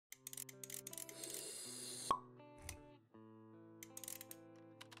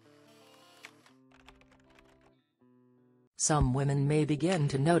Some women may begin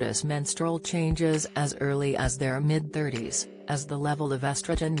to notice menstrual changes as early as their mid-30s, as the level of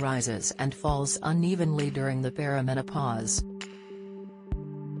estrogen rises and falls unevenly during the perimenopause.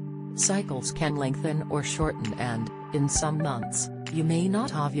 Cycles can lengthen or shorten and, in some months, you may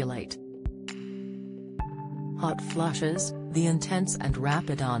not ovulate. Hot flushes, the intense and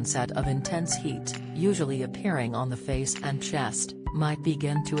rapid onset of intense heat, usually appearing on the face and chest, might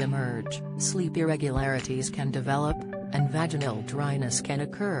begin to emerge. Sleep irregularities can develop, and vaginal dryness can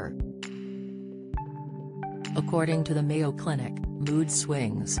occur. According to the Mayo Clinic, mood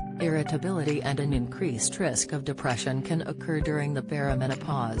swings, irritability and an increased risk of depression can occur during the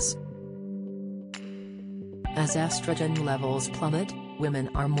perimenopause. As estrogen levels plummet, women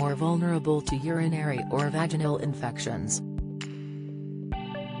are more vulnerable to urinary or vaginal infections.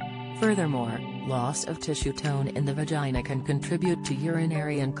 Furthermore, loss of tissue tone in the vagina can contribute to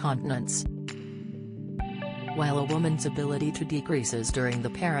urinary incontinence. While a woman's ability to decreases during the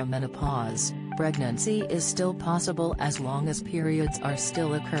perimenopause, pregnancy is still possible as long as periods are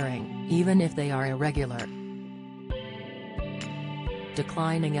still occurring, even if they are irregular.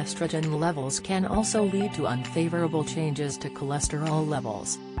 Declining estrogen levels can also lead to unfavorable changes to cholesterol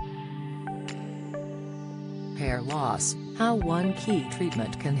levels. Hair loss. How one key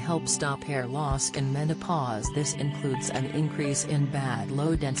treatment can help stop hair loss in menopause. This includes an increase in bad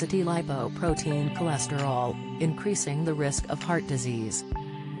low-density lipoprotein cholesterol, increasing the risk of heart disease.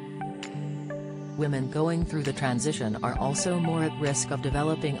 Women going through the transition are also more at risk of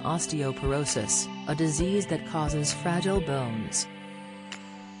developing osteoporosis, a disease that causes fragile bones.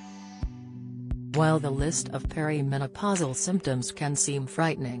 While the list of perimenopausal symptoms can seem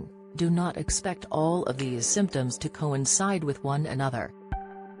frightening, do not expect all of these symptoms to coincide with one another.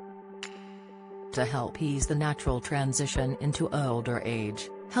 To help ease the natural transition into older age,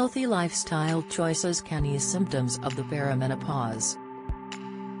 healthy lifestyle choices can ease symptoms of the perimenopause.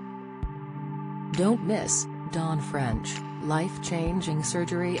 Don't miss Dawn French, Life-Changing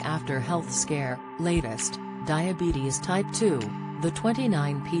Surgery After Health Scare, latest, Diabetes Type 2, the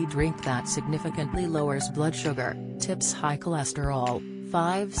 29p drink that significantly lowers blood sugar, tips high cholesterol,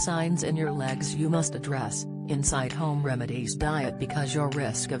 5 signs in your legs you must address, inside home remedies diet because your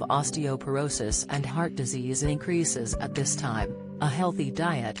risk of osteoporosis and heart disease increases at this time. A healthy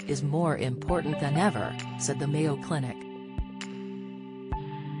diet is more important than ever, said the Mayo Clinic.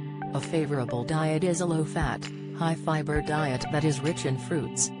 A favorable diet is a low-fat, high-fiber diet that is rich in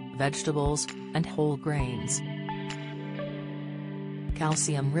fruits, vegetables, and whole grains.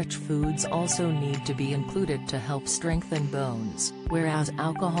 Calcium-rich foods also need to be included to help strengthen bones, whereas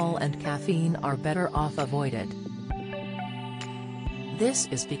alcohol and caffeine are better off avoided. This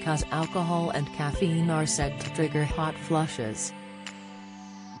is because alcohol and caffeine are said to trigger hot flushes.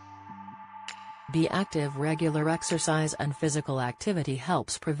 Be active. Regular exercise and physical activity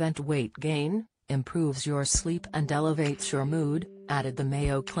helps prevent weight gain, improves your sleep and elevates your mood, added the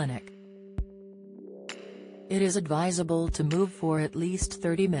Mayo Clinic. It is advisable to move for at least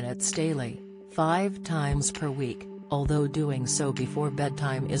 30 minutes daily, 5 times per week, although doing so before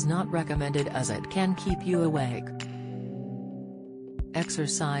bedtime is not recommended as it can keep you awake.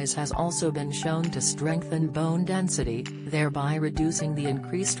 Exercise has also been shown to strengthen bone density, thereby reducing the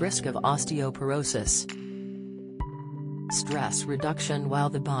increased risk of osteoporosis. Stress reduction. While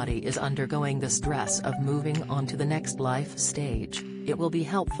the body is undergoing the stress of moving on to the next life stage, it will be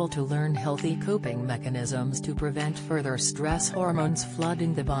helpful to learn healthy coping mechanisms to prevent further stress hormones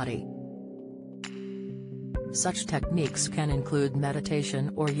flooding the body. Such techniques can include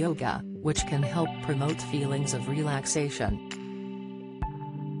meditation or yoga, which can help promote feelings of relaxation.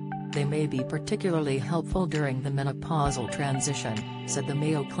 They may be particularly helpful during the menopausal transition, said the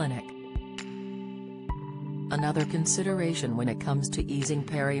Mayo Clinic. Another consideration when it comes to easing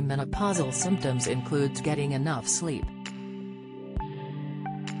perimenopausal symptoms includes getting enough sleep.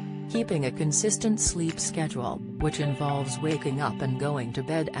 Keeping a consistent sleep schedule, which involves waking up and going to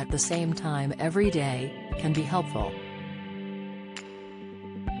bed at the same time every day, can be helpful.